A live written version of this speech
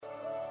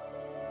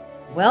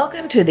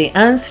Welcome to the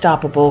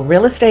Unstoppable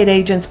Real Estate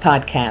Agents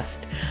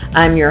Podcast.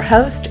 I'm your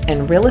host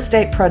and real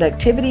estate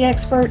productivity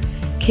expert,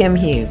 Kim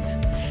Hughes.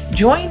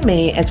 Join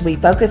me as we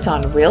focus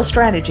on real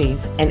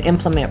strategies and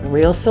implement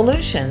real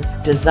solutions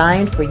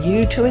designed for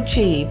you to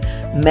achieve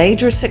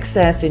major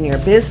success in your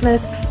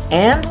business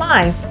and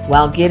life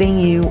while getting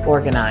you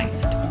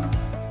organized.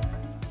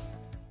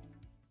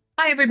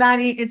 Hi,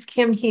 everybody. It's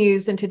Kim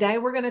Hughes, and today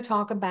we're going to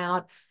talk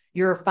about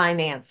your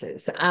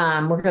finances.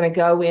 We're going to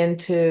go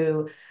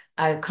into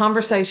a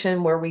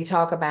conversation where we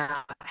talk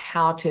about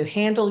how to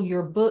handle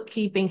your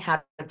bookkeeping, how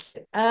to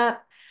keep it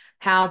up,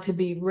 how to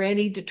be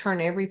ready to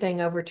turn everything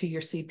over to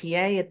your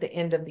CPA at the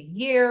end of the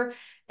year,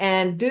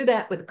 and do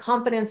that with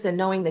confidence and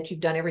knowing that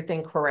you've done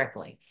everything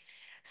correctly.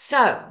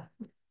 So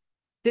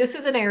this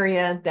is an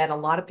area that a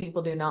lot of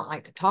people do not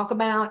like to talk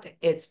about.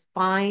 It's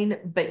fine,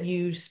 but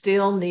you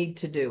still need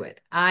to do it.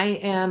 I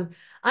am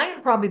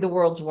probably the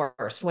world's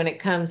worst when it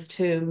comes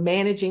to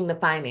managing the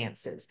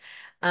finances.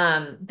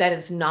 That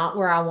is not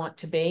where I want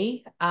to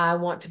be. I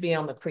want to be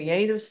on the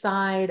creative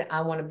side.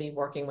 I want to be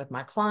working with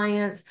my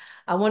clients.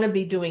 I want to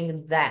be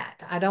doing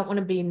that. I don't want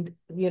to be,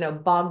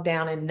 bogged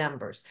down in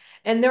numbers.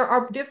 And there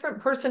are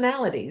different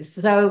personalities.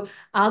 So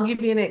I'll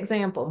give you an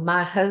example.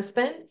 My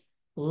husband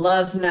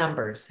loves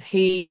numbers.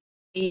 He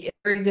is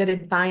very good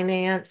at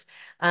finance.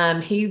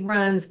 He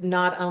runs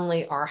not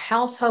only our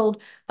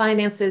household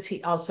finances,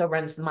 he also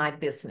runs my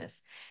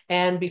business.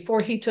 And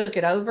before he took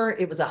it over,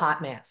 it was a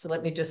hot mess. So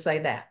let me just say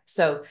that.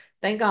 So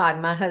thank God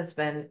my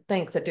husband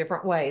thinks a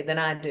different way than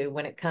I do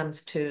when it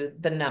comes to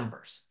the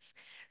numbers.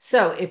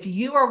 So if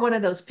you are one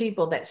of those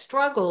people that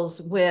struggles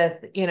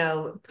with,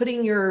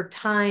 putting your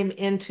time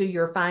into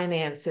your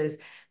finances,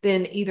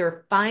 then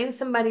either find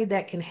somebody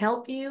that can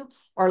help you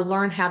or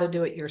learn how to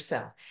do it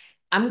yourself.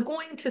 I'm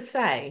going to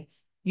say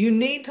you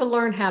need to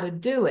learn how to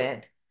do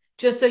it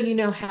just so you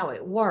know how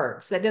it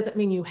works. That doesn't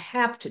mean you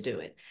have to do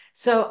it.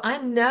 So I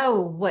know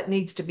what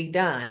needs to be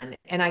done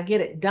and I get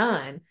it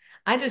done.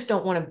 I just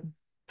don't want to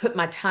put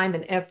my time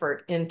and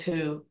effort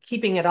into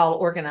keeping it all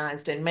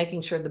organized and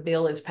making sure the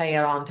bill is paid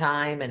on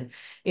time and,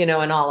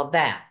 and all of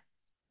that.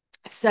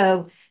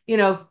 So,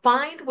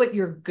 find what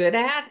you're good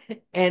at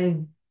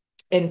and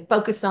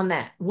focus on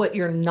that. What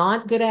you're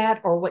not good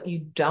at or what you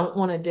don't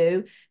want to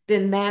do,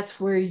 then that's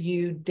where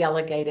you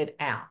delegate it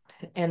out.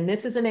 And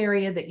this is an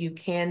area that you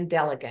can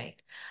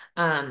delegate.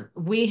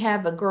 We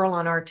have a girl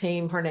on our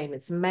team. Her name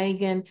is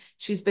Megan.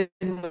 She's been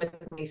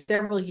with me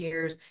several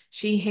years.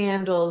 She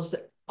handles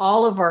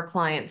all of our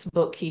clients'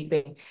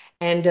 bookkeeping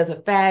and does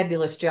a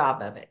fabulous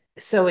job of it.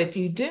 So if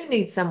you do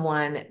need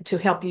someone to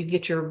help you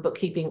get your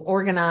bookkeeping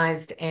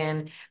organized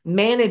and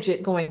manage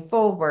it going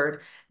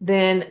forward,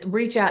 then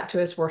reach out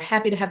to us. We're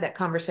happy to have that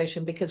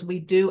conversation because we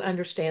do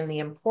understand the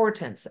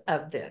importance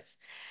of this.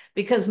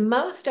 Because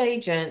most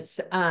agents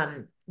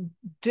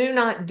do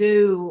not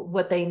do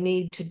what they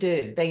need to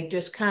do. They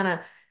just kind of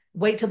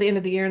wait till the end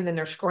of the year and then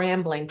they're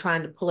scrambling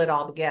trying to pull it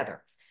all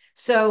together.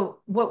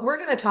 So what we're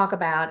going to talk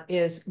about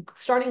is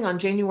starting on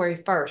January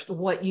 1st,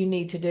 what you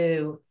need to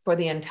do for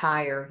the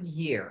entire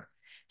year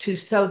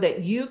so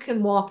that you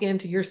can walk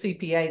into your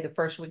CPA the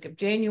first week of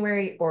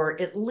January, or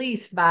at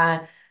least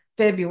by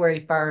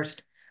February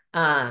 1st,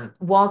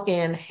 walk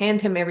in,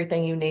 hand him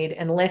everything you need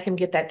and let him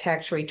get that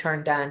tax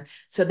return done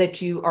so that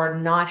you are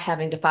not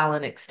having to file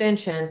an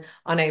extension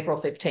on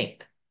April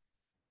 15th.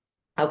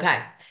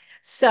 Okay.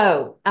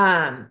 So,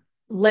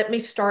 let me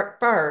start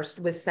first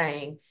with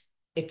saying,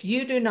 if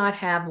you do not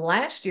have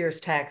last year's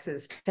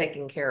taxes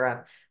taken care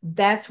of,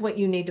 that's what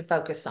you need to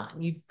focus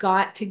on. You've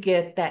got to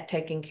get that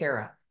taken care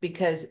of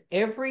because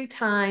every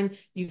time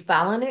you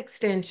file an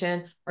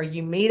extension or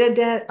you meet a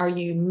debt or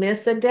you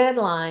miss a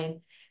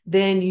deadline,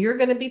 then you're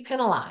going to be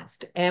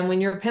penalized. And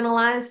when you're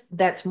penalized,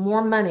 that's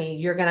more money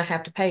you're going to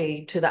have to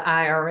pay to the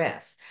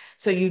IRS.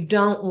 So you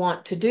don't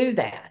want to do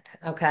that.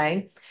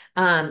 Okay.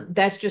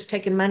 That's just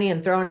taking money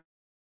and throwing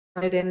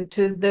it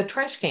into the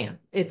trash can.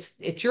 It's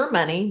your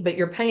money, but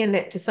you're paying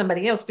it to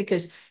somebody else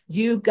because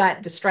you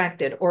got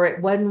distracted or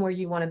it wasn't where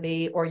you want to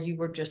be, or you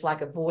were just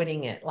like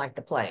avoiding it like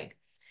the plague.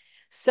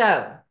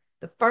 So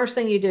the first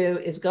thing you do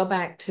is go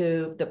back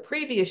to the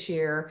previous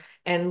year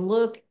and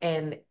look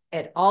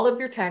at all of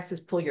your taxes,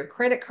 pull your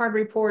credit card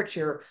reports,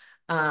 your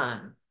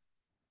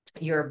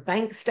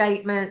bank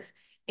statements,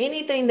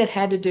 anything that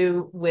had to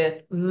do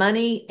with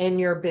money in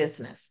your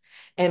business,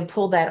 and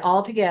pull that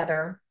all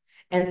together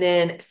and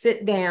then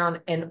sit down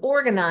and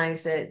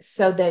organize it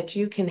so that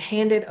you can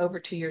hand it over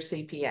to your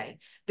CPA.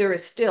 There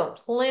is still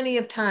plenty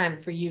of time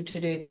for you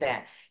to do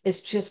that. It's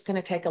just going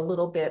to take a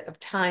little bit of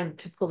time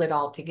to pull it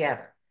all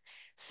together.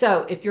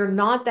 So if you're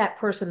not that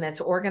person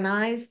that's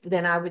organized,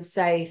 then I would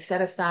say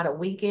set aside a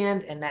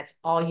weekend and that's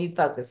all you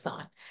focus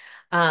on.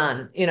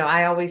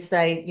 I always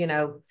say,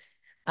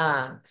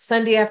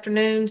 Sunday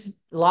afternoons,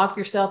 lock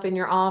yourself in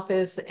your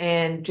office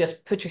and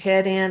just put your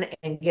head in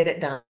and get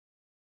it done.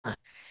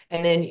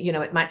 And then,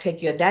 it might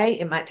take you a day,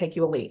 it might take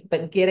you a week,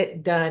 but get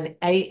it done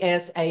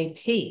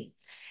ASAP.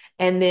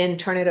 And then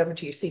turn it over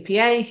to your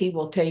CPA. He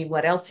will tell you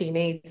what else he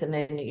needs, and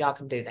then y'all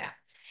can do that.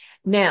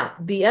 Now,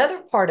 the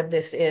other part of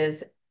this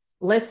is,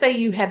 let's say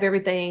you have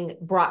everything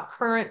brought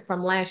current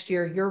from last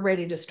year, you're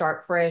ready to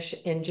start fresh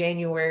in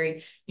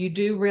January. You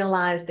do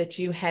realize that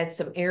you had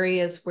some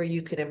areas where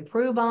you could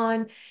improve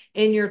on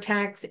in your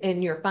tax,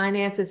 in your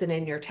finances, and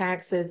in your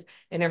taxes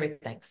and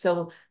everything.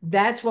 So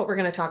that's what we're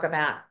going to talk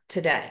about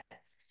today.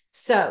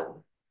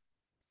 So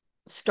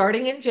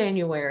starting in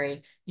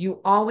January, you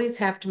always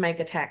have to make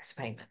a tax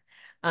payment.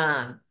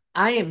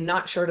 I am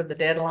not short of the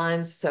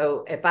deadlines.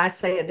 So if I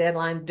say a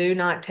deadline, do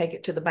not take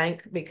it to the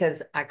bank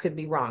because I could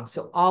be wrong.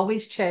 So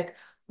always check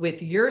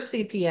with your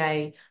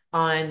CPA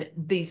on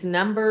these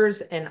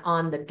numbers and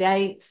on the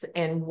dates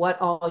and what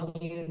all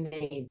you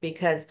need,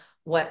 because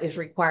what is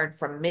required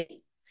from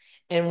me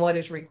and what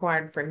is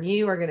required from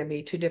you are going to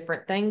be two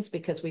different things,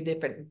 because we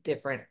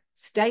different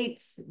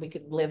states, we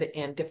could live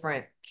in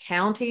different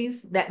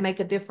counties that make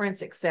a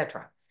difference,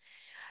 etc.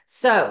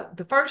 So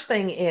the first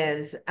thing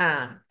is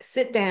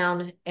sit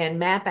down and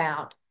map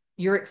out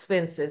your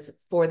expenses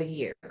for the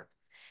year.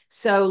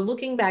 So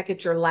looking back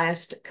at your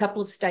last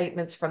couple of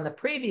statements from the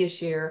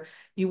previous year,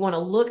 you want to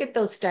look at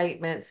those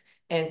statements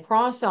and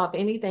cross off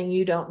anything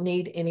you don't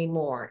need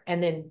anymore,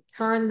 and then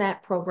turn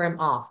that program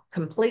off,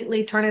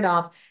 completely turn it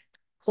off,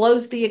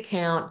 close the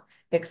account,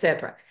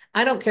 etc.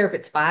 I don't care if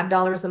it's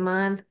 $5 a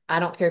month. I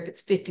don't care if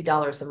it's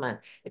 $50 a month.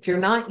 If you're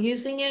not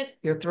using it,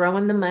 you're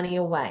throwing the money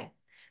away.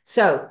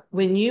 So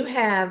when you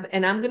have,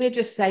 and I'm going to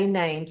just say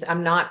names,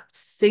 I'm not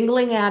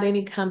singling out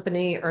any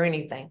company or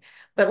anything,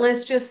 but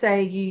let's just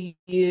say you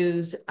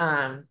use,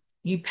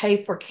 you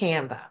pay for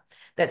Canva.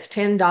 That's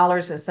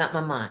 $10 and something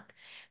a month,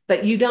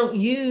 but you don't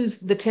use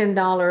the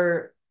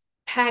 $10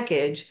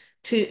 package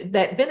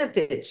that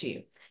benefits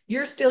you.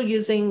 You're still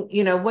using,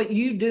 what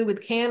you do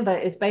with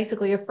Canva is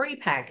basically a free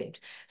package.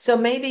 So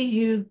maybe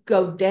you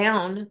go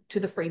down to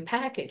the free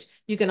package.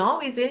 You can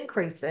always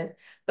increase it,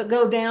 but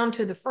go down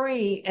to the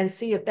free and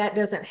see if that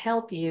doesn't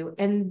help you.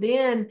 And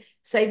then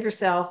save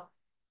yourself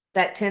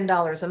that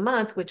 $10 a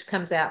month, which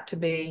comes out to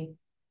be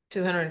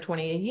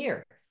 $220 a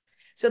year.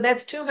 So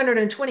that's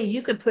 $220.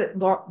 You could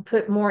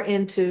put more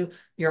into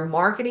your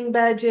marketing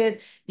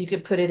budget. You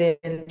could put it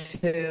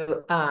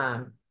into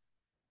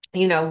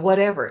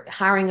whatever,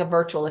 hiring a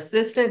virtual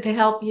assistant to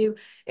help you,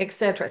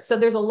 etc. So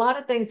there's a lot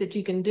of things that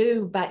you can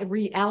do by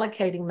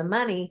reallocating the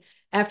money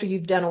after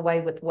you've done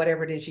away with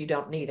whatever it is you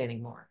don't need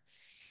anymore.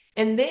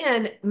 And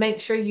then make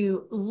sure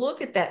you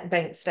look at that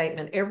bank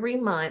statement every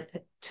month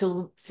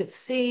to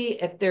see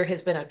if there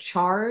has been a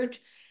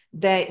charge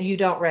that you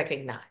don't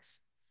recognize.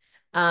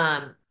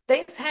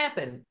 Things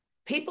happen.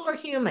 People are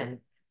human.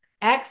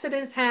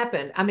 Accidents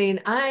happen. I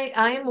mean, I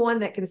am one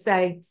that can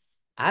say,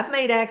 I've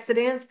made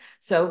accidents,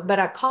 but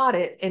I caught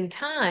it in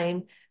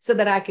time so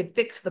that I could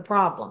fix the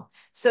problem.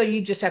 So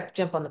you just have to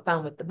jump on the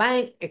phone with the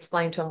bank,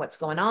 explain to them what's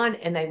going on,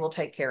 and they will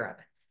take care of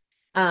it.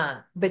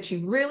 But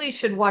you really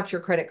should watch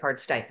your credit card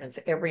statements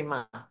every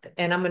month.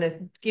 And I'm going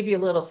to give you a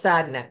little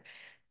side note.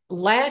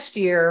 Last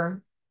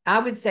year, I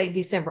would say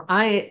December,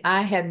 I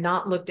had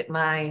not looked at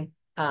my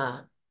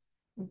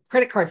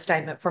credit card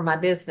statement for my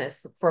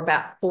business for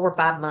about 4 or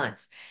 5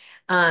 months,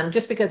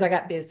 just because I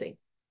got busy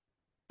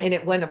and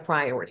it wasn't a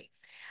priority.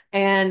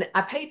 And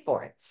I paid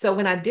for it. So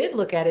when I did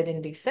look at it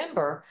in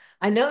December,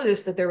 I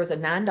noticed that there was a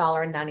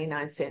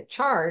 $9.99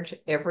 charge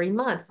every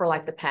month for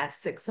like the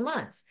past 6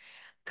 months.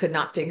 Could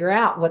not figure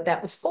out what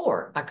that was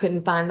for. I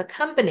couldn't find the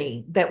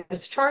company that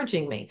was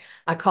charging me.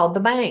 I called the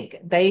bank.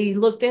 They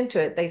looked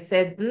into it. They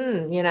said,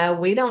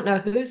 we don't know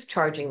who's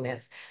charging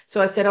this.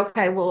 So I said,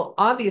 okay, well,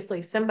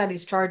 obviously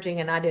somebody's charging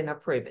and I didn't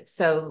approve it.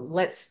 So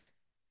let's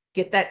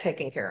get that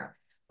taken care of.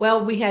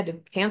 Well, we had to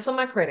cancel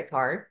my credit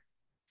card,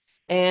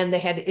 and they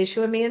had to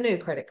issue me a new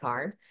credit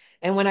card.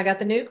 And when I got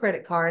the new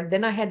credit card,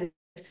 then I had to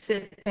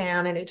sit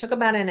down, and it took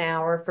about an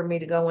hour for me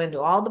to go into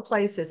all the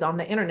places on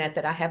the internet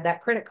that I have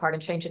that credit card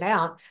and change it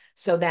out,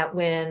 so that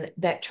when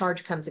that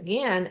charge comes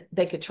again,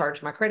 they could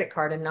charge my credit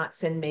card and not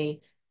send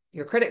me,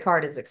 your credit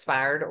card is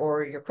expired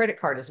or your credit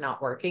card is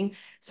not working.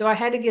 So I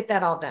had to get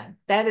that all done.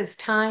 That is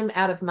time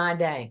out of my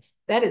day.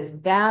 That is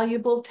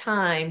valuable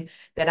time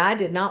that I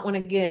did not want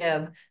to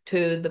give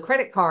to the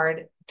credit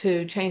card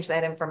to change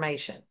that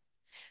information.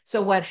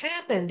 So what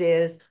happened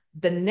is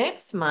the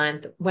next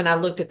month, when I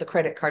looked at the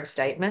credit card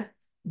statement,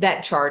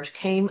 that charge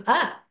came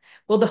up.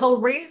 Well, the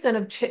whole reason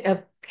of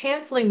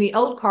canceling the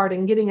old card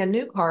and getting a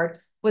new card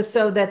was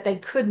so that they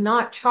could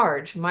not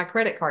charge my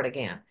credit card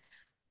again.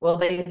 Well,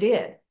 they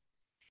did.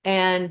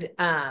 And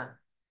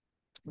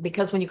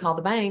because when you call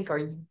the bank,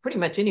 or pretty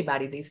much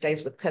anybody these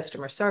days with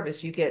customer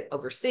service, you get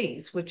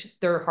overseas, which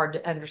they're hard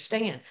to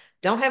understand.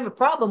 Don't have a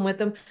problem with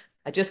them.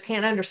 I just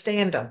can't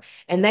understand them.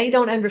 And they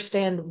don't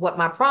understand what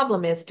my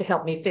problem is to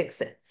help me fix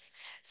it.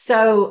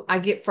 So I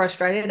get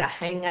frustrated. I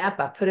hang up,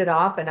 I put it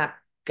off, and I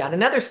got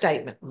another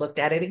statement, looked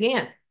at it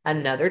again,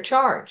 another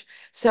charge.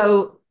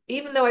 So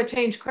even though I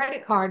changed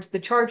credit cards, the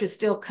charge is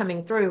still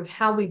coming through.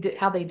 How they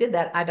did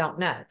that, I don't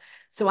know.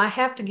 So I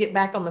have to get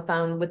back on the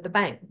phone with the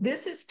bank.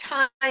 This is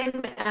time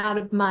out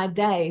of my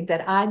day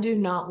that I do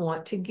not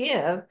want to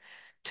give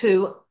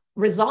to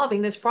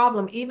resolving this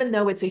problem, even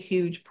though it's a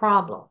huge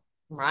problem.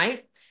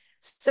 right?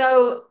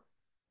 So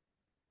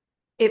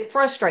it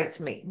frustrates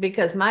me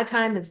because my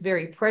time is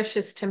very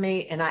precious to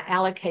me and I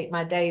allocate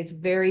my days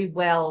very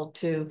well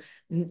to,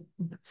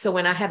 so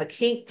when I have a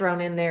kink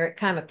thrown in there, it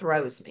kind of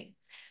throws me.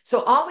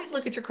 So always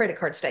look at your credit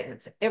card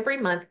statements every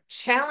month,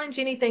 challenge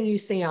anything you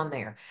see on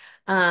there.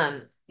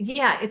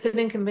 Yeah, it's an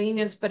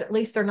inconvenience, but at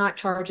least they're not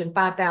charging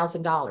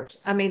 $5,000.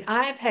 I mean,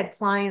 I've had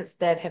clients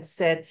that have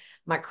said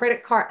my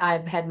credit card,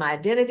 I've had my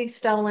identity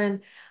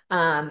stolen.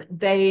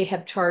 They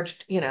have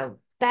charged,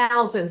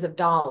 thousands of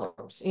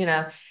dollars,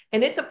 and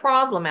it's a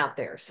problem out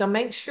there. So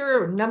make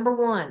sure, number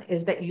one,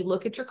 is that you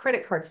look at your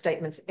credit card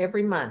statements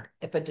every month.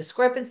 If a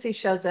discrepancy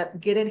shows up,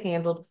 get it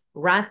handled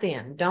right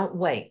then. Don't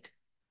wait.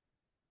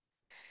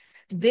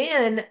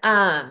 Then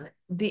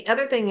the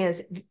other thing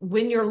is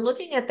when you're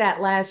looking at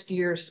that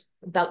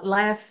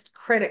last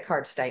credit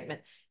card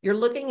statement, you're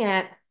looking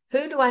at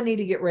who do I need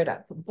to get rid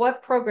of?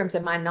 What programs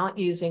am I not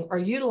using or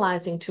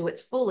utilizing to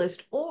its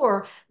fullest?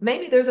 Or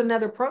maybe there's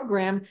another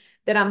program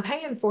that I'm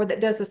paying for that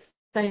does the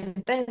same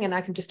thing and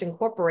I can just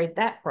incorporate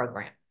that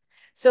program.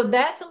 So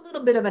that's a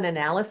little bit of an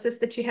analysis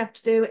that you have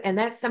to do. And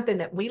that's something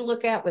that we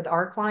look at with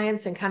our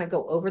clients and kind of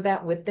go over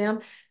that with them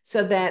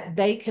so that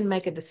they can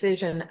make a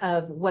decision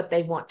of what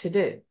they want to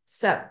do.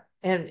 So,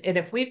 and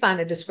if we find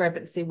a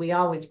discrepancy, we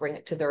always bring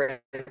it to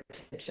their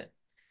attention.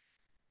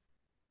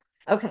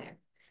 Okay.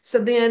 So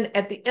then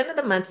at the end of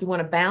the month, you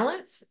want to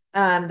balance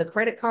the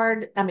credit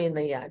card,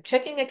 the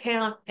checking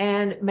account,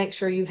 and make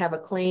sure you have a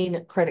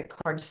clean credit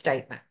card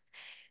statement.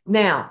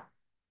 Now,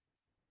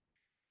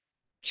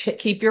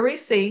 keep your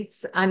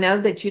receipts. I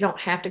know that you don't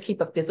have to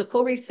keep a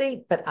physical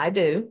receipt, but I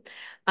do.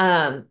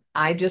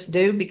 I just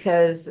do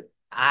because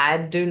I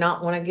do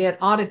not want to get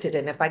audited.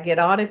 And if I get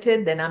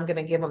audited, then I'm going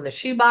to give them the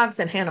shoebox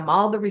and hand them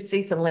all the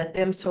receipts and let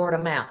them sort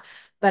them out.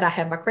 But I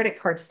have my credit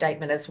card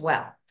statement as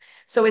well.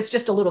 So it's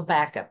just a little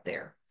backup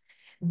there.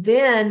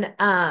 Then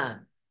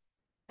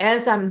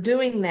as I'm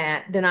doing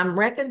that, then I'm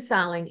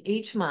reconciling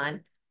each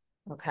month.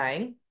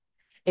 Okay.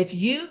 If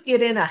you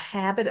get in a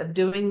habit of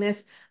doing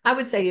this, I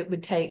would say it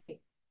would take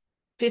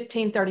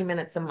 15, 30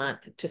 minutes a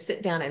month to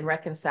sit down and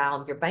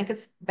reconcile your bank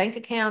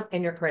account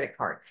and your credit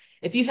card.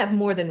 If you have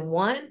more than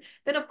one,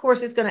 then of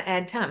course it's going to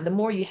add time. The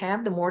more you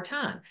have, the more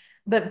time.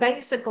 But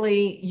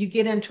basically, you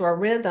get into a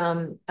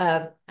rhythm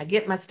of I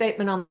get my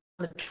statement on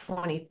the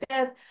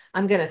 25th.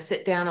 I'm going to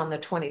sit down on the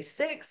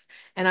 26th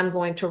and I'm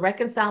going to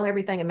reconcile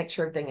everything and make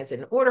sure everything is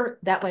in order.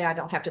 That way I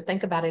don't have to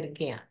think about it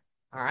again.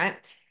 All right.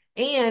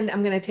 And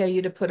I'm going to tell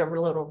you to put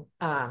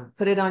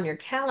put it on your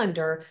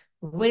calendar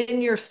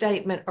when your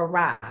statement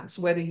arrives,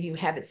 whether you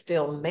have it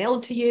still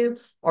mailed to you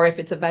or if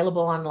it's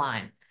available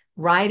online.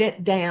 Write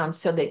it down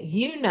so that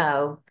you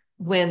know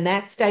when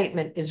that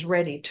statement is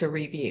ready to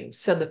review.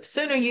 So the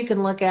sooner you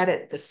can look at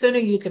it, the sooner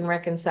you can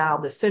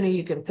reconcile, the sooner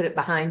you can put it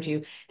behind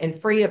you and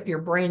free up your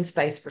brain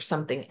space for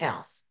something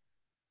else.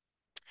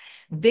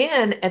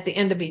 Then at the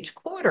end of each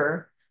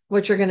quarter,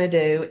 what you're going to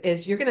do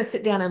is you're going to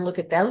sit down and look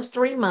at those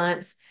 3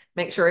 months,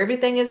 make sure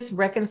everything is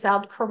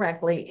reconciled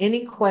correctly,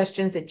 any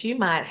questions that you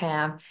might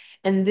have,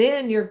 and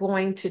then you're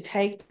going to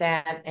take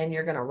that and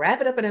you're going to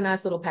wrap it up in a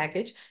nice little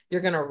package.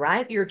 You're going to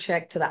write your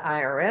check to the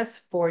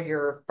IRS for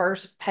your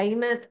first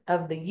payment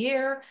of the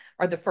year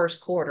or the first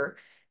quarter,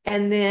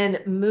 and then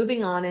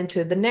moving on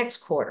into the next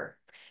quarter.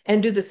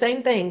 And do the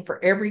same thing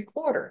for every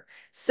quarter.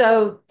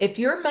 So if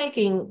you're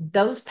making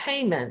those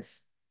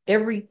payments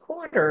every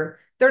quarter,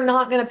 they're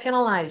not going to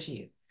penalize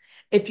you.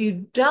 If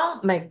you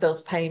don't make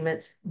those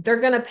payments, they're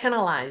going to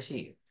penalize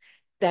you.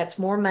 That's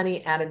more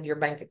money out of your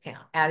bank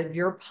account, out of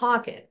your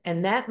pocket,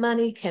 and that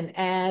money can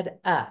add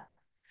up.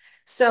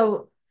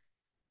 So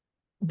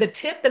the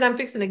tip that I'm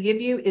fixing to give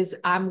you is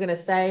I'm going to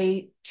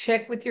say,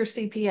 check with your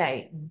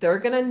CPA. They're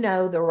going to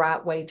know the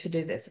right way to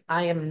do this.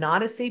 I am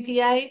not a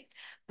CPA,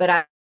 but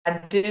I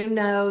do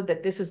know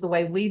that this is the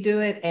way we do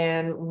it,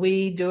 and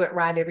we do it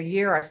right every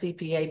year. Our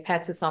CPA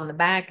pats us on the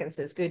back and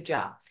says, good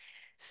job.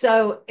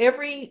 So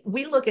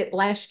we look at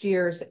last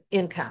year's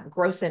income,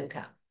 gross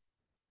income,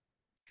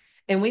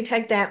 and we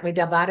take that and we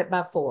divide it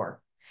by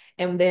 4.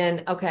 And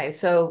then, okay,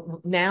 so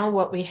now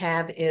what we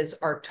have is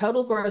our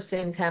total gross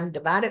income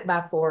divided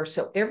by 4.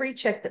 So every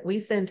check that we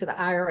send to the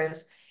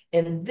IRS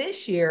in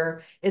this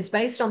year is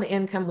based on the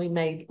income we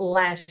made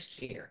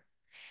last year.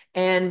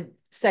 And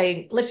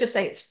let's just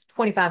say it's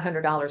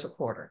 $2,500 a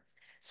quarter.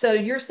 So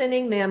you're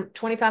sending them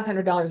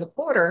 $2,500 a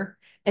quarter.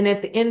 And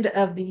at the end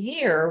of the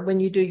year, when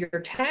you do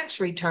your tax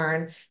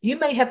return, you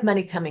may have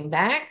money coming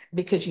back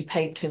because you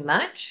paid too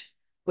much,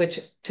 which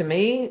to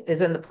me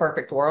is in the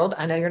perfect world.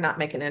 I know you're not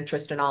making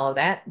interest in all of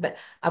that, but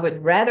I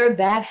would rather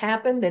that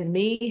happen than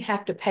me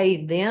have to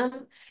pay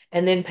them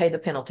and then pay the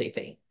penalty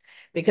fee.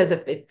 Because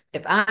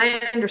if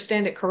I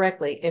understand it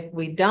correctly, if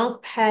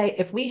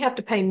we have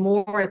to pay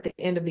more at the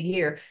end of the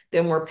year,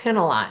 then we're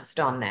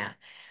penalized on that.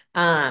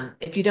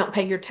 If you don't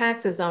pay your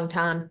taxes on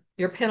time,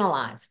 you're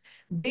penalized.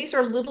 These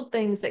are little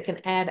things that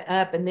can add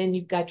up, and then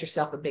you've got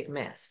yourself a big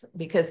mess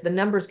because the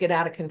numbers get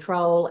out of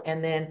control,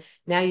 and then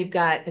now you've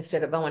got,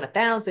 instead of owing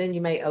 1,000,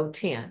 you may owe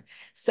 10.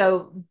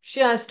 So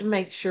just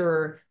make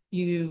sure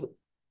you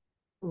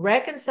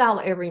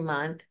reconcile every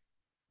month,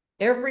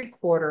 every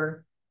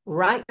quarter,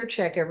 write your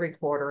check every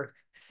quarter,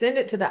 send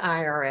it to the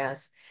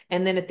IRS.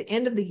 And then at the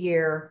end of the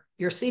year,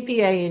 your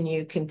CPA and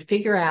you can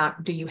figure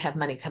out, do you have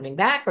money coming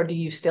back or do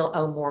you still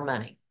owe more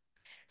money?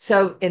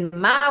 So in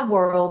my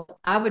world,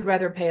 I would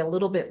rather pay a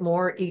little bit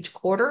more each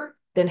quarter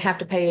than have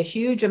to pay a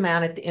huge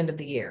amount at the end of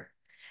the year.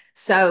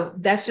 So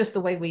that's just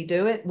the way we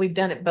do it. We've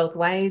done it both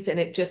ways, and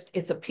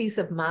it's a peace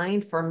of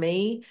mind for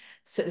me,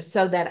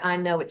 so that I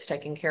know it's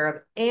taken care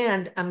of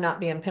and I'm not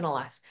being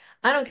penalized.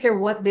 I don't care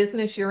what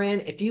business you're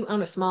in. If you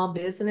own a small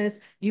business,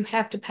 you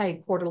have to pay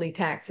quarterly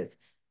taxes.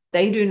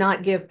 They do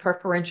not give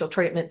preferential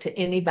treatment to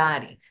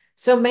anybody.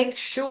 So make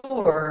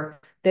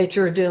sure that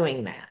you're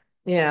doing that.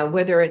 You know,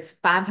 whether it's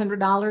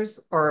 $500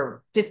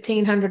 or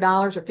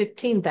 $1,500 or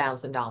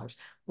 $15,000,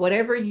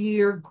 whatever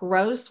your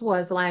gross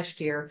was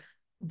last year,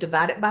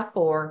 divide it by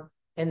 4,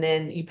 and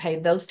then you pay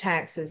those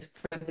taxes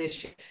for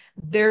this year.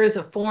 There is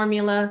a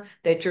formula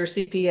that your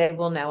CPA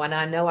will know, and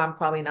I know I'm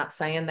probably not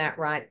saying that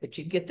right, but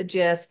you get the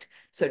gist.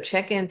 So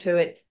check into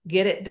it,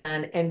 get it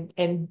done,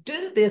 and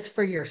do this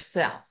for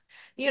yourself.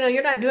 You know,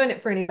 you're not doing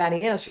it for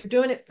anybody else. You're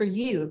doing it for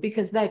you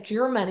because that's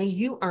your money.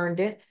 You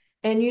earned it,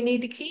 and you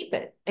need to keep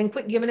it and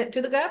quit giving it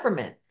to the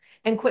government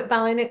and quit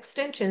filing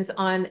extensions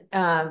on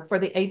for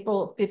the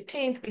April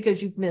 15th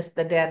because you've missed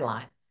the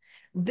deadline.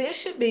 This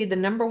should be the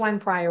number one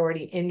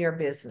priority in your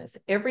business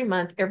every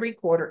month, every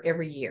quarter,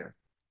 every year.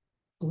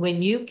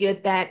 When you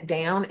get that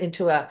down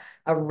into a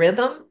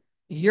rhythm,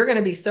 you're going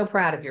to be so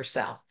proud of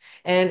yourself.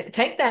 And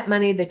take that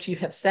money that you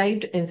have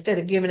saved instead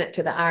of giving it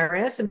to the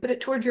IRS and put it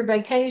towards your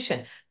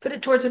vacation, put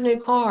it towards a new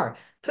car,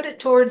 put it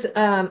towards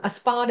a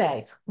spa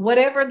day,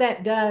 whatever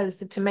that does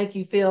to make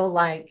you feel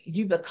like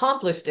you've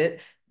accomplished it.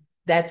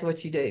 That's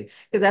what you do,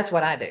 because that's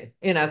what I do,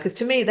 you know, because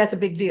to me, that's a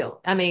big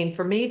deal. I mean,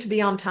 for me to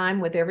be on time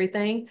with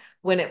everything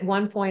when at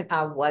one point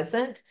I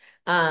wasn't,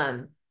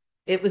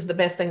 it was the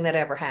best thing that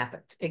ever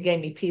happened. It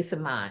gave me peace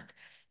of mind.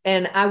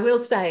 And I will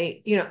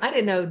say, you know, I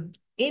didn't know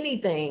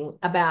anything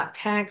about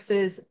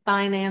taxes,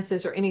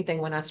 finances, or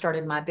anything when I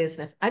started my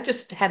business. I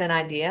just had an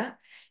idea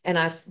and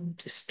I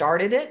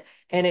started it,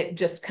 and it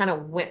just kind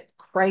of went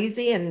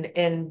crazy, and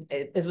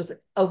it was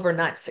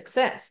overnight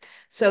success.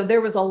 So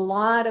there was a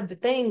lot of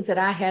things that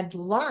I had to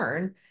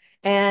learn,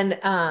 and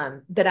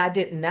that I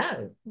didn't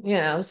know, you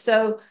know.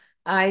 So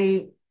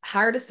I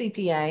hired a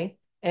CPA,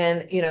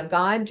 and you know,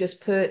 God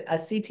just put a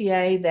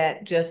CPA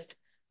that just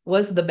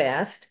was the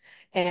best,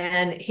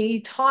 and he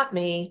taught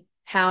me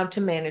how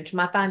to manage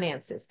my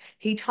finances.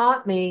 He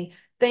taught me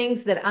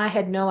things that I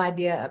had no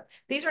idea of.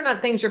 These are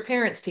not things your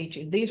parents teach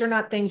you. These are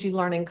not things you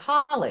learn in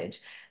college.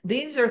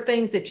 These are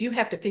things that you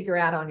have to figure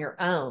out on your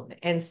own.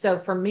 And so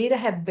for me to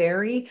have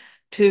Barry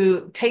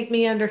to take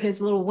me under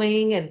his little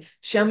wing and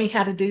show me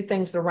how to do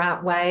things the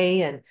right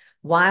way and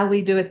why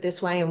we do it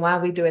this way and why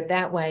we do it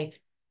that way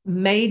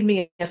made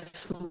me a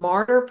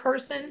smarter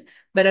person,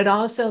 but it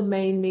also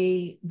made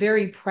me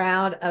very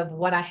proud of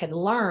what I had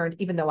learned,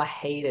 even though I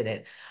hated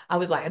it. I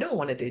was like, I don't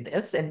want to do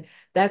this. And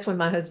that's when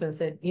my husband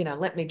said, you know,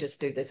 let me just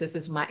do this. This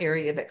is my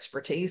area of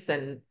expertise.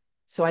 And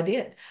so I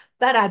did.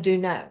 But I do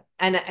know.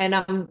 And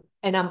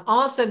I'm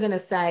also going to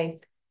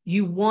say,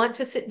 you want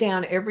to sit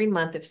down every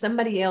month. If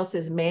somebody else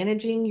is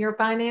managing your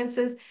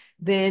finances,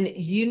 then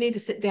you need to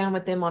sit down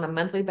with them on a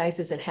monthly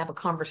basis and have a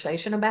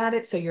conversation about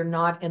it so you're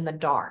not in the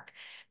dark,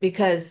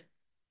 because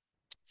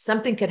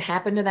something could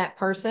happen to that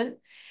person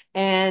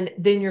and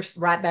then you're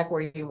right back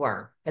where you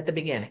were at the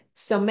beginning.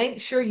 So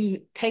make sure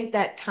you take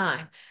that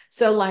time.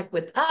 So like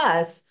with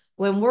us,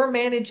 when we're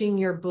managing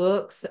your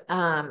books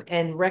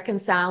and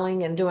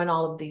reconciling and doing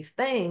all of these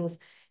things,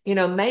 you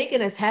know,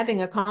 Megan is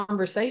having a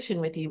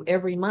conversation with you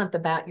every month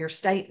about your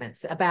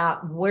statements,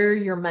 about where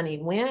your money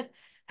went,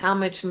 how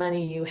much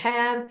money you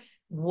have,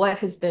 what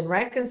has been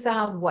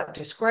reconciled, what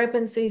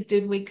discrepancies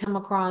did we come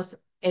across,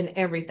 and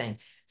everything.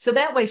 So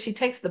that way she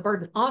takes the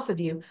burden off of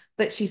you,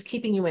 but she's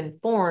keeping you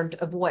informed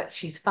of what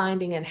she's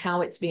finding and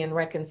how it's being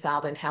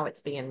reconciled and how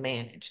it's being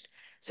managed.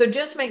 So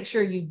just make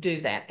sure you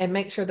do that and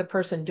make sure the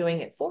person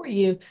doing it for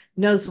you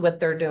knows what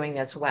they're doing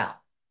as well.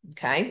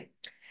 Okay.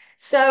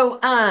 So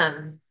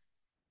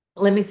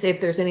let me see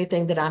if there's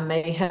anything that I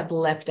may have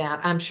left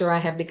out. I'm sure I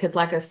have, because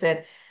like I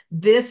said,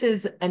 this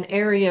is an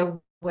area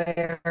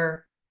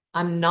where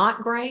I'm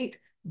not great,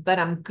 but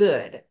I'm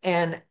good.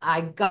 And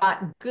I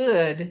got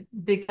good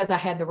because I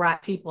had the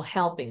right people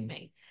helping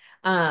me.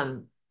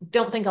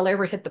 Don't think I'll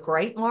ever hit the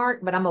great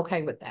mark, but I'm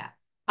okay with that.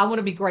 I want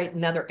to be great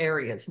in other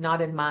areas,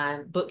 not in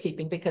my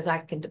bookkeeping, because I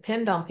can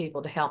depend on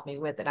people to help me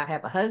with it. I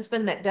have a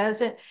husband that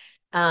does it,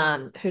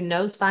 who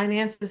knows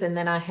finances, and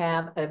then I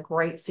have a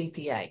great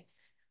CPA.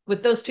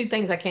 With those two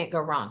things, I can't go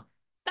wrong.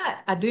 But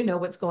I do know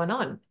what's going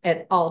on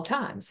at all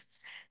times.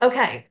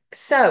 Okay,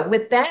 so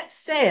with that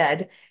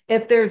said,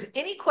 if there's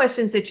any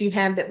questions that you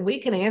have that we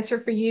can answer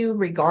for you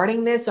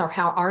regarding this or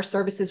how our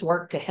services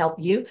work to help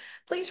you,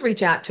 please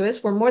reach out to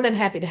us. We're more than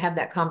happy to have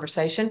that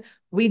conversation.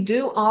 We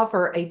do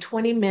offer a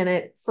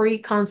 20-minute free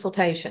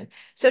consultation.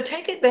 So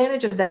take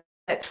advantage of that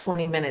that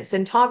 20 minutes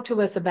and talk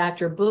to us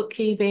about your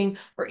bookkeeping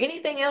or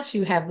anything else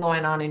you have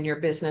going on in your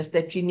business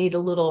that you need a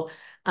little,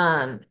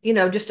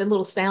 just a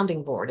little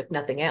sounding board, if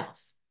nothing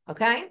else.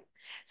 Okay.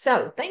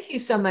 So thank you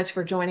so much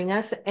for joining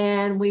us,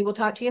 and we will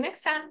talk to you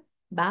next time.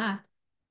 Bye.